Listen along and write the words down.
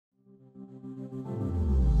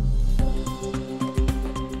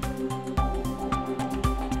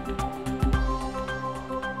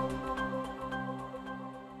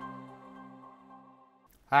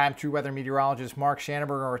Hi, I'm True Weather Meteorologist Mark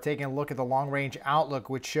Schanenberger. We're taking a look at the long-range outlook,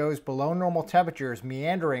 which shows below normal temperatures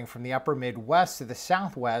meandering from the upper Midwest to the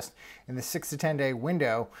Southwest in the 6 to 10 day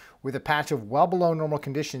window, with a patch of well below normal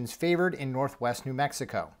conditions favored in northwest New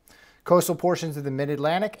Mexico. Coastal portions of the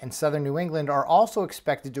Mid-Atlantic and southern New England are also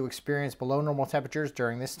expected to experience below normal temperatures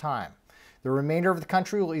during this time. The remainder of the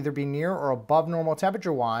country will either be near or above normal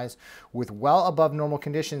temperature-wise, with well above normal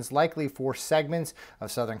conditions likely for segments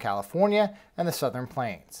of Southern California and the Southern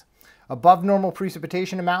Plains. Above normal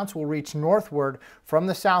precipitation amounts will reach northward from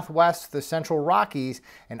the southwest to the central Rockies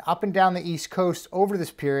and up and down the east coast over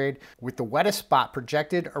this period, with the wettest spot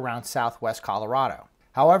projected around southwest Colorado.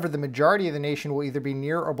 However, the majority of the nation will either be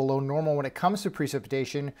near or below normal when it comes to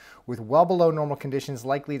precipitation, with well below normal conditions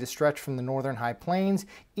likely to stretch from the northern high plains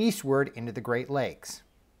eastward into the Great Lakes.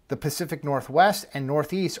 The Pacific Northwest and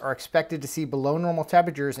Northeast are expected to see below normal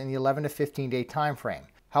temperatures in the 11 to 15 day time frame.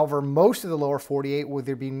 However, most of the lower 48 will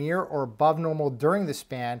either be near or above normal during the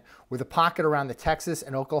span, with a pocket around the Texas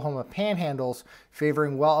and Oklahoma panhandles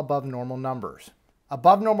favoring well above normal numbers.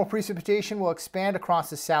 Above normal precipitation will expand across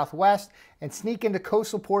the southwest and sneak into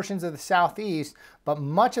coastal portions of the southeast, but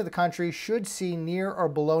much of the country should see near or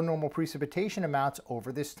below normal precipitation amounts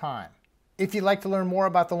over this time. If you'd like to learn more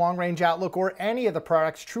about the long-range outlook or any of the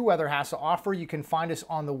products True Weather has to offer, you can find us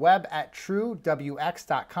on the web at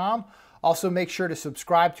truewx.com. Also, make sure to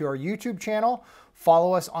subscribe to our YouTube channel,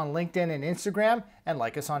 follow us on LinkedIn and Instagram, and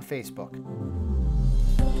like us on Facebook.